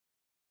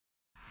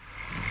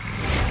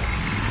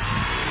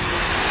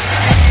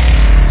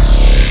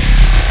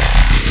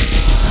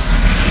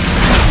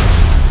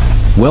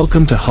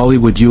Welcome to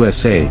Hollywood,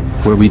 USA,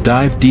 where we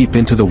dive deep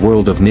into the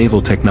world of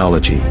naval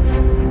technology.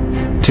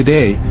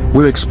 Today,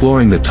 we're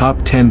exploring the top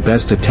 10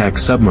 best attack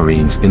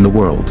submarines in the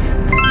world.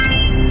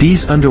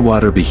 These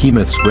underwater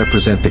behemoths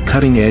represent the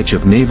cutting edge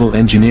of naval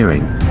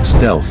engineering,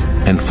 stealth,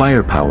 and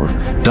firepower,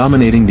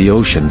 dominating the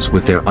oceans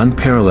with their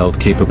unparalleled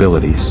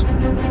capabilities.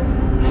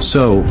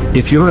 So,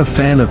 if you're a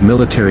fan of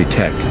military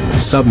tech,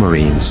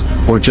 submarines,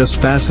 or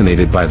just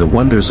fascinated by the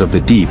wonders of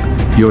the deep,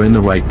 you're in the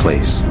right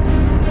place.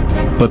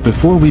 But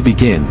before we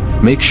begin,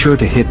 make sure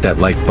to hit that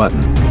like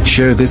button,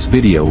 share this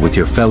video with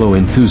your fellow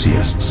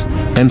enthusiasts,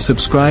 and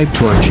subscribe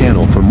to our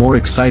channel for more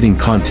exciting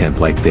content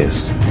like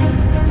this.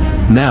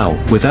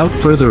 Now, without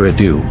further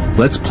ado,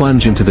 let's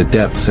plunge into the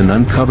depths and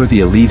uncover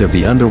the elite of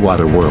the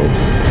underwater world,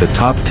 the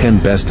top 10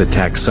 best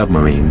attack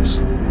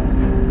submarines.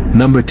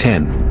 Number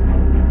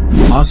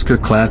 10.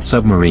 Oscar-class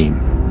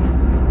submarine.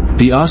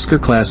 The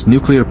Oscar-class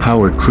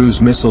nuclear-powered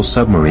cruise missile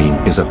submarine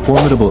is a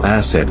formidable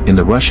asset in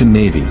the Russian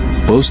Navy,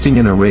 boasting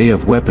an array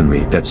of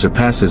weaponry that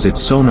surpasses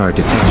its sonar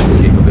detection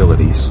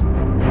capabilities.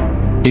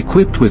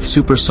 Equipped with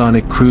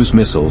supersonic cruise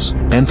missiles,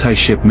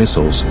 anti-ship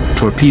missiles,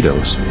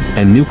 torpedoes,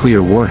 and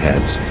nuclear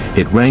warheads,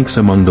 it ranks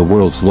among the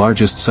world's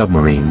largest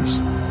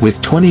submarines. With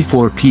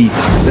 24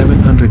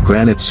 P-700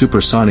 Granite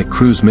supersonic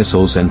cruise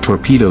missiles and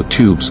torpedo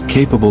tubes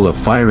capable of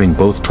firing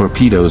both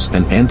torpedoes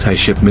and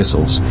anti-ship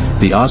missiles,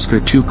 the Oscar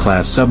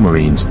II-class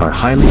submarines are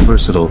highly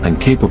versatile and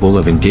capable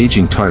of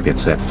engaging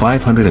targets at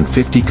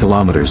 550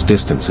 kilometers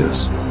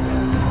distances.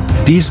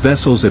 These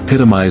vessels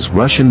epitomize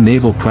Russian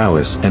naval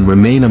prowess and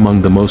remain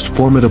among the most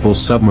formidable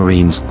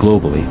submarines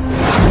globally.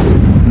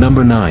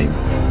 Number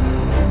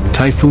 9.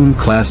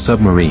 Typhoon-class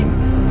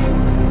submarine.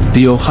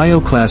 The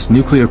Ohio-class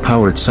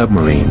nuclear-powered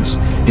submarines,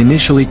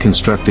 initially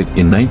constructed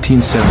in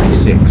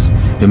 1976,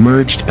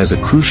 emerged as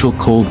a crucial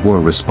Cold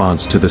War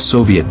response to the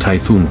Soviet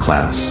Typhoon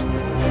class.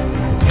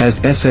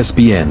 As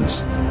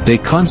SSBNs, they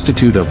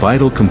constitute a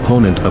vital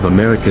component of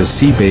America's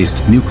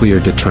sea-based nuclear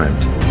deterrent.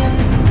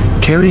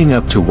 Carrying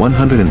up to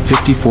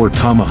 154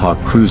 Tomahawk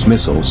cruise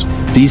missiles,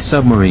 these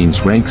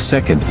submarines rank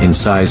second in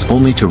size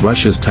only to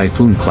Russia's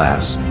Typhoon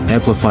class,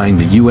 amplifying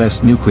the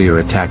U.S. nuclear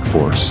attack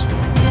force.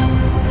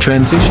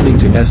 Transitioning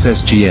to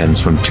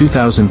SSGNs from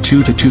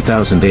 2002 to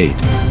 2008,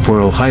 four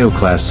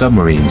Ohio-class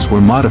submarines were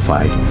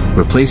modified,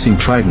 replacing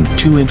Trident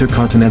II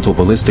intercontinental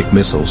ballistic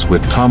missiles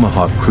with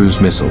Tomahawk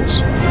cruise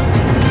missiles.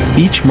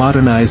 Each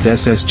modernized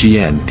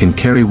SSGN can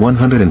carry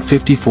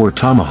 154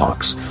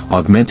 Tomahawks,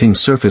 augmenting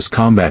surface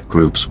combat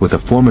groups with a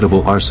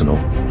formidable arsenal.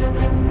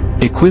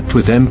 Equipped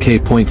with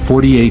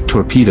Mk.48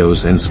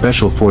 torpedoes and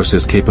special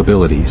forces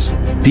capabilities,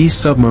 these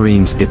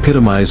submarines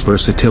epitomize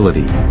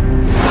versatility.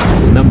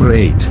 Number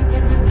 8.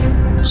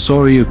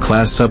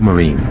 Soryu-class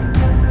submarine.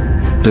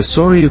 The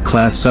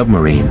Soryu-class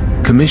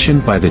submarine,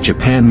 commissioned by the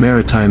Japan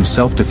Maritime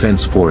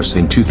Self-Defense Force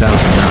in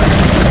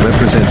 2009,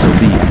 represents a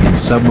leap in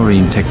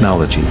submarine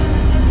technology.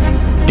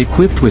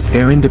 Equipped with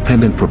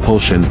air-independent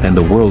propulsion and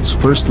the world's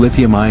first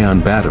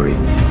lithium-ion battery,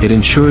 it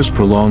ensures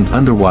prolonged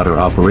underwater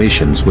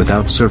operations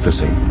without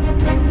surfacing.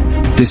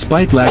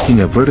 Despite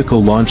lacking a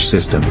vertical launch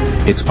system,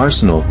 its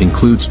arsenal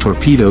includes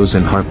torpedoes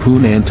and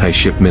Harpoon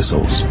anti-ship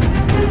missiles.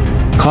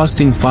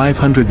 Costing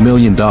 $500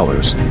 million,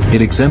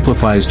 it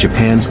exemplifies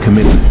Japan's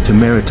commitment to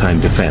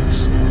maritime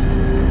defense.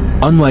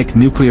 Unlike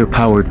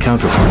nuclear-powered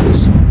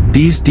counterparts,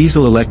 these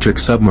diesel-electric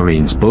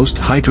submarines boast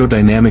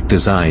hydrodynamic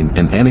design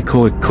and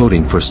anechoic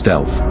coating for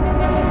stealth.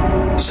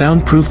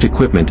 Soundproofed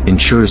equipment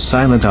ensures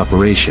silent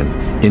operation,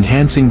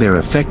 enhancing their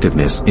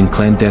effectiveness in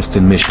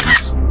clandestine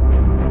missions.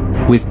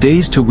 With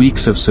days to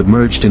weeks of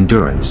submerged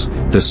endurance,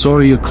 the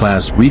Soryu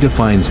class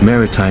redefines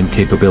maritime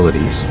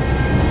capabilities.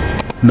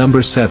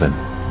 Number 7.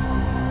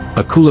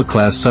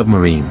 Akula-class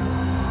submarine.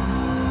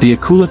 The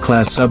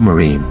Akula-class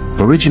submarine,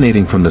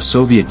 originating from the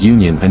Soviet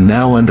Union and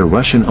now under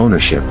Russian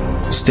ownership,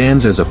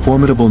 stands as a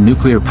formidable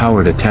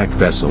nuclear-powered attack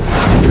vessel,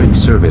 entering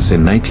service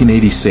in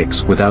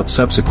 1986 without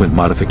subsequent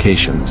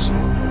modifications.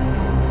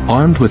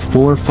 Armed with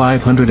four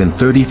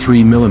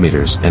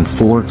 533mm and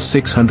four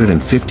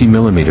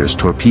 650mm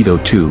torpedo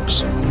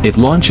tubes, it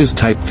launches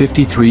Type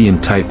 53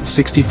 and Type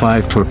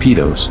 65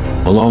 torpedoes,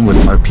 along with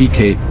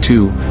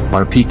RPK-2,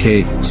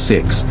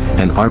 RPK-6,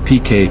 and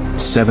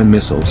RPK-7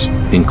 missiles,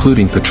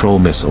 including patrol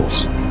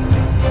missiles.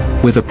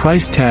 With a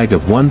price tag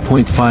of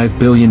 $1.5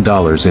 billion in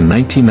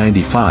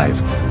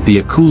 1995,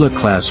 the Akula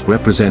class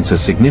represents a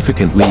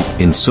significant leap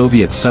in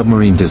Soviet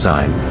submarine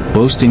design,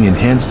 boasting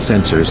enhanced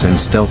sensors and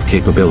stealth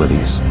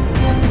capabilities.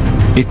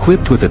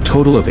 Equipped with a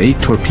total of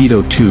 8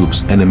 torpedo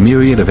tubes and a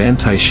myriad of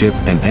anti-ship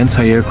and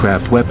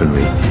anti-aircraft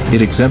weaponry,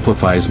 it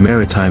exemplifies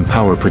maritime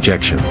power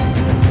projection.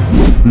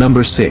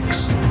 Number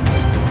 6.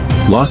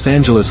 Los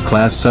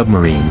Angeles-class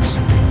submarines.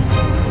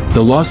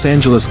 The Los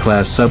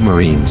Angeles-class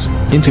submarines,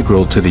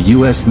 integral to the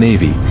U.S.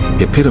 Navy,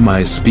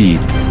 epitomize speed,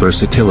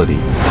 versatility,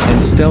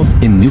 and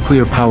stealth in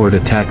nuclear-powered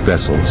attack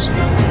vessels.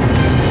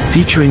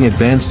 Featuring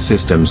advanced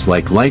systems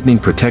like lightning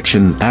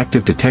protection and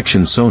active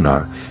detection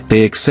sonar,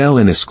 they excel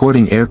in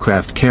escorting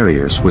aircraft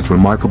carriers with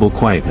remarkable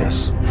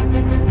quietness.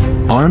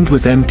 Armed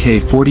with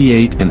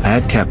Mk-48 and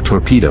ADCAP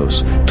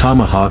torpedoes,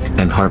 Tomahawk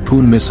and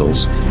Harpoon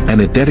missiles,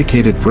 and a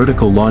dedicated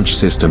vertical launch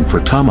system for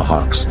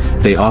Tomahawks,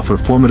 they offer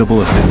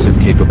formidable offensive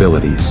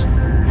capabilities.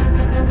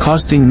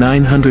 Costing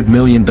 $900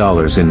 million in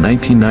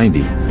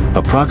 1990,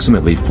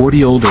 approximately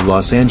 40 older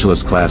Los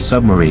Angeles-class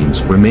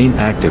submarines remain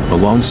active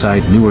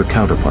alongside newer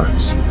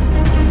counterparts.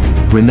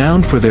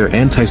 Renowned for their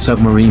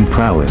anti-submarine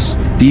prowess,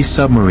 these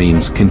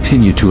submarines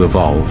continue to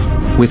evolve,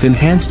 with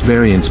enhanced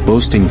variants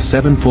boasting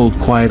 7-fold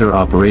quieter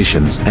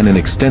operations and an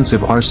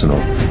extensive arsenal,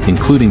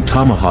 including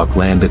Tomahawk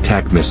land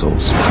attack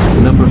missiles.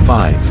 Number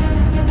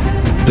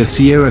 5. The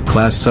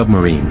Sierra-class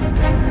submarine.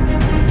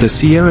 The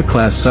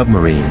Sierra-class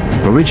submarine,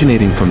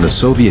 originating from the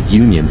Soviet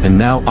Union and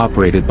now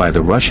operated by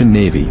the Russian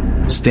Navy,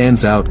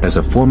 stands out as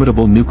a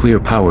formidable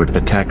nuclear-powered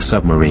attack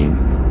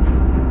submarine.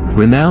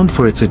 Renowned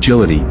for its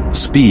agility,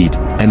 speed,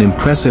 and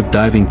impressive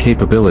diving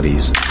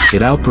capabilities,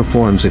 it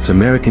outperforms its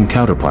American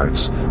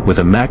counterparts, with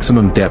a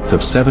maximum depth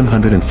of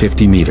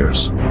 750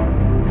 meters.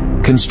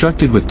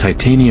 Constructed with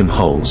titanium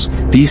hulls,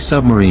 these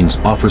submarines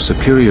offer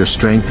superior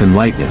strength and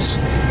lightness,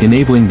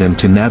 enabling them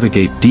to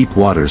navigate deep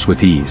waters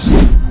with ease.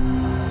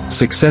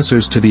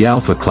 Successors to the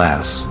Alpha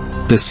class,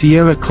 the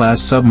Sierra-class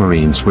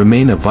submarines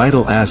remain a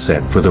vital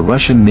asset for the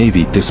Russian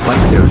Navy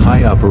despite their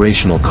high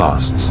operational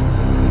costs.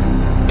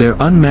 Their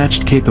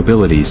unmatched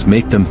capabilities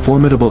make them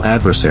formidable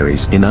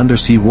adversaries in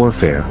undersea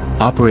warfare,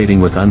 operating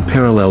with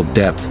unparalleled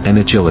depth and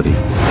agility.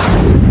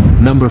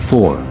 Number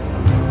 4.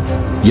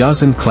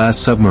 Yuzin-class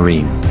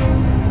submarine.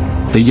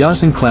 The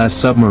Yuzin-class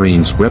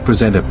submarines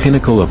represent a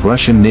pinnacle of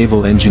Russian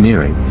naval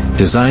engineering,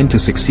 designed to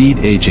succeed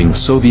aging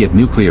Soviet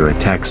nuclear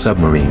attack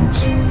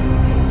submarines.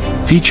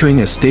 Featuring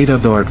a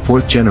state-of-the-art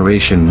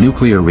fourth-generation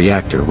nuclear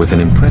reactor with an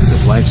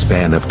impressive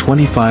lifespan of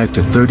 25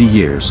 to 30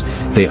 years,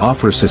 they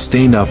offer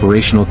sustained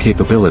operational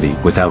capability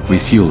without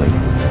refueling.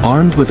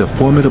 Armed with a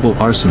formidable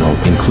arsenal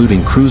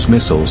including cruise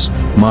missiles,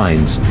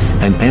 mines,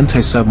 and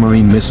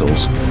anti-submarine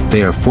missiles,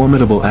 they are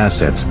formidable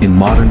assets in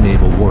modern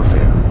naval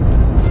warfare.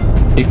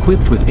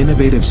 Equipped with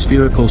innovative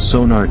spherical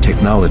sonar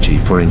technology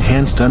for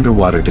enhanced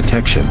underwater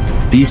detection,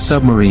 these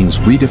submarines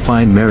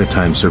redefine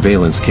maritime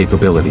surveillance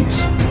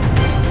capabilities.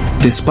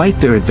 Despite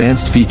their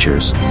advanced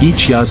features,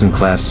 each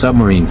Yuzin-class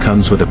submarine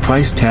comes with a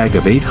price tag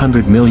of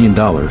 $800 million,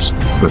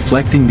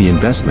 reflecting the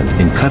investment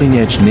in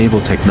cutting-edge naval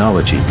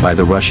technology by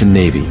the Russian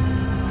Navy.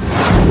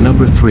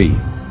 Number 3.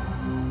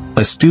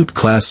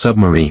 Astute-class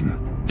submarine.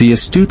 The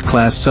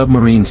Astute-class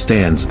submarine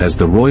stands as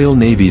the Royal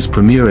Navy's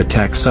premier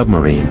attack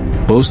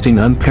submarine, boasting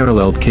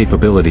unparalleled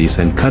capabilities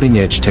and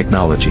cutting-edge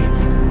technology.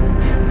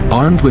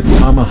 Armed with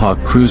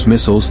Tomahawk cruise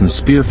missiles and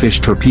Spearfish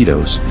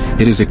torpedoes,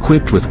 it is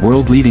equipped with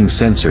world-leading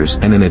sensors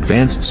and an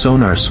advanced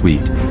sonar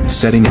suite,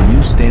 setting a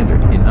new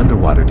standard in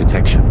underwater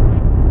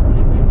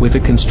detection. With a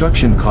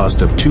construction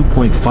cost of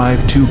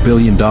 $2.52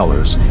 billion,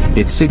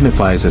 it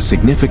signifies a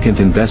significant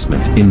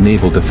investment in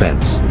naval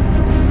defense.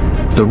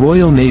 The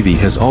Royal Navy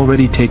has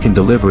already taken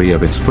delivery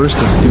of its first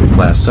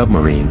Astute-class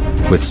submarine,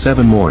 with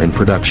 7 more in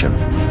production.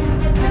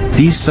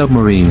 These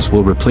submarines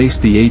will replace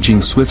the aging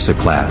Swiftsat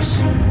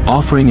class,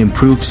 offering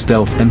improved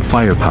stealth and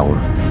firepower.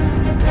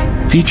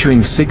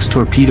 Featuring 6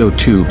 torpedo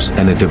tubes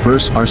and a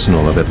diverse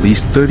arsenal of at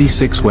least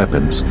 36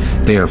 weapons,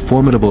 they are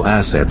formidable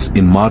assets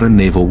in modern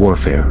naval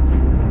warfare.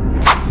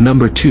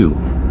 Number 2.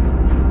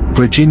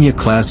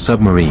 Virginia-class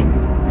submarine.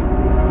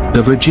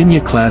 The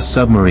Virginia-class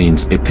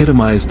submarines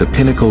epitomize the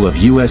pinnacle of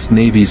U.S.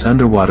 Navy's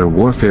underwater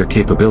warfare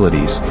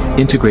capabilities,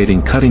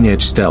 integrating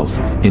cutting-edge stealth,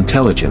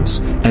 intelligence,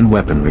 and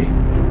weaponry.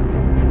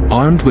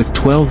 Armed with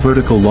 12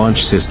 vertical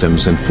launch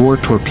systems and 4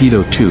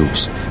 torpedo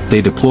tubes, they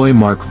deploy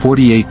Mark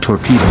 48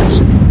 torpedoes,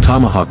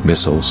 Tomahawk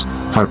missiles,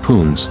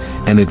 harpoons,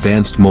 and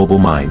advanced mobile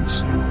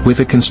mines. With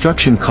a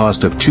construction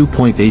cost of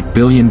 $2.8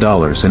 billion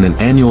and an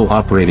annual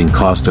operating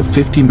cost of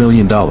 $50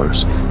 million,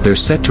 they're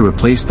set to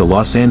replace the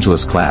Los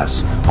Angeles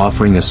class,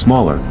 offering a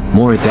smaller,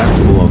 more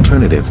adaptable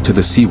alternative to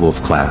the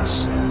Seawolf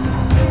class.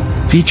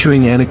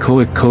 Featuring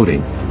anechoic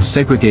coating,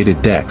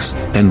 segregated decks,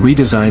 and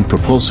redesigned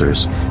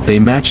propulsors, they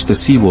match the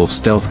Seawolf's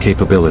stealth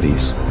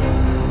capabilities.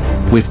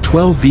 With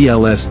 12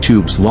 VLS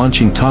tubes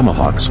launching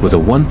Tomahawks with a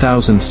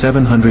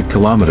 1,700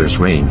 km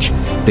range,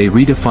 they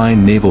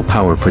redefine naval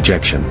power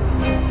projection.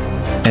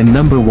 And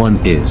number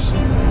 1 is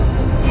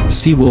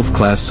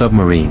Seawolf-class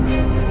submarine.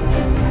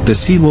 The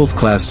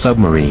Seawolf-class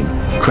submarine,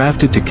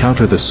 crafted to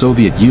counter the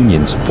Soviet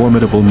Union's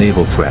formidable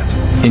naval threat,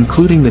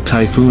 including the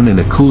Typhoon and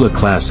Akula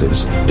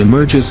classes,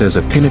 emerges as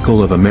a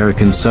pinnacle of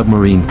American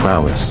submarine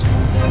prowess.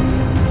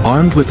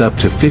 Armed with up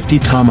to 50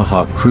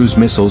 Tomahawk cruise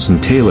missiles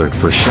and tailored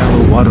for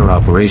shallow water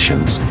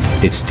operations,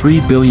 its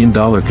 $3 billion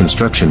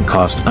construction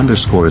cost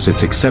underscores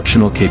its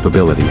exceptional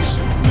capabilities.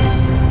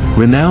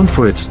 Renowned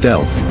for its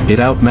stealth, it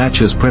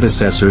outmatches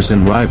predecessors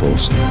and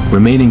rivals,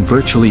 remaining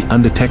virtually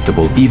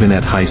undetectable even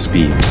at high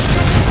speeds.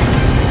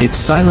 Its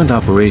silent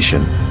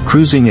operation,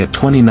 cruising at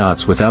 20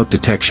 knots without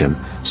detection,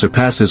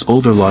 surpasses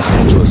older Los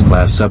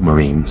Angeles-class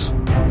submarines.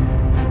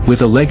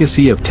 With a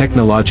legacy of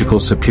technological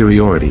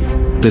superiority,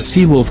 the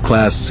Seawolf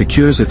class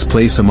secures its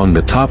place among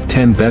the top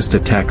 10 best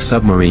attack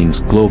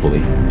submarines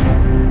globally.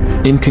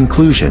 In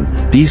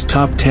conclusion, these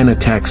top 10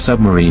 attack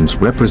submarines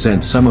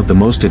represent some of the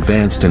most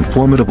advanced and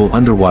formidable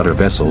underwater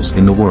vessels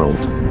in the world.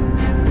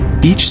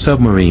 Each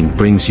submarine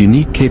brings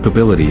unique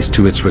capabilities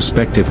to its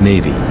respective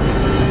navy.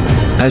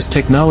 As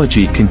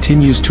technology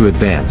continues to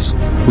advance,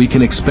 we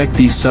can expect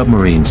these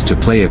submarines to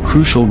play a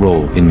crucial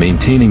role in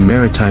maintaining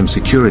maritime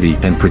security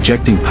and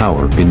projecting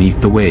power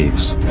beneath the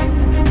waves.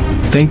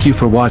 Thank you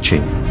for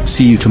watching.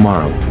 See you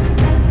tomorrow.